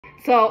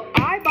So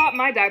I bought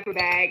my diaper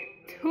bag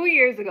 2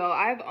 years ago.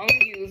 I've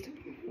only used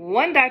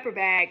one diaper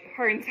bag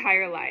her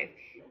entire life.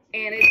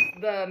 And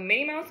it's the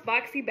Minnie Mouse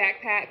Boxy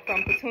Backpack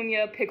from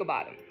Petunia, Pickle.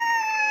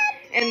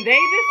 And they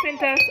just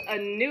sent us a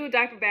new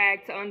diaper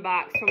bag to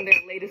unbox from their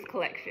latest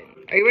collection.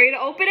 Are you ready to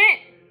open it?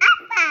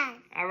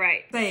 All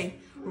right. Say,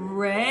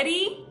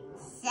 ready,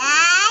 set,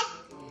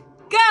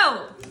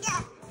 go.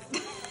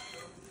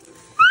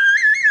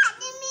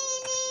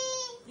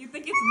 You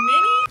think it's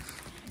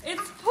Minnie?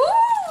 It's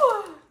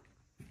Pooh.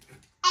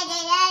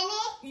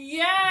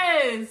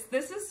 Yes,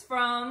 this is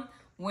from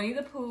Winnie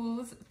the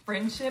Pooh's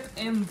Friendship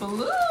in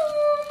Bloom.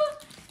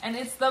 And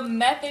it's the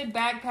Method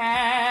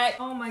backpack.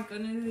 Oh my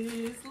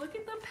goodness, look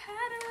at the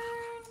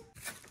pattern.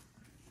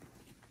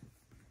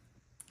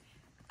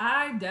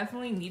 I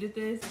definitely needed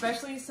this,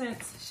 especially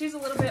since she's a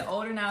little bit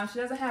older now. She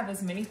doesn't have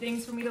as many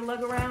things for me to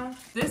lug around.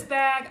 This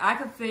bag, I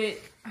could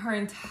fit her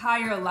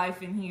entire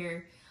life in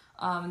here.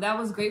 That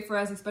was great for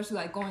us, especially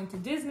like going to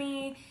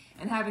Disney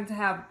and having to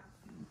have,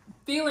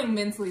 feeling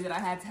mentally that I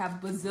had to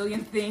have a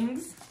bazillion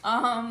things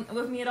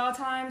with me at all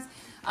times.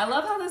 I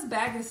love how this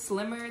bag is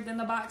slimmer than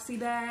the Boxy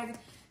bag.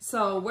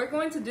 So we're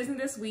going to Disney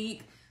this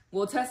week.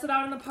 We'll test it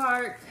out in the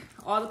park,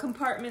 all the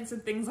compartments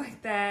and things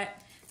like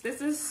that.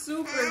 This is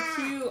super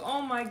cute.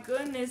 Oh my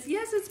goodness.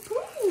 Yes, it's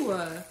Pooh.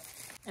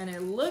 And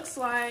it looks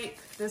like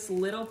this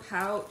little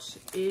pouch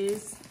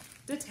is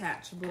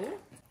detachable.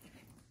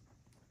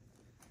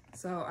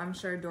 So I'm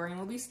sure Dorian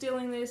will be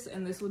stealing this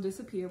and this will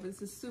disappear, but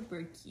this is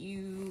super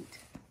cute.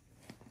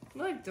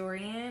 Look,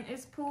 Dorian,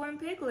 it's Pooh and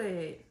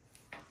Piglet.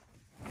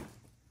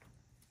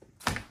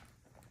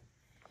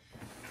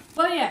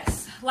 But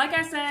yes, like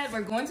I said,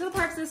 we're going to the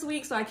parks this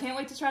week, so I can't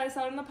wait to try this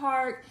out in the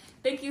park.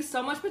 Thank you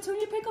so much,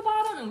 Petunia Pickle,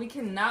 and we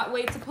cannot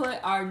wait to put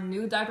our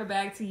new diaper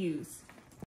bag to use.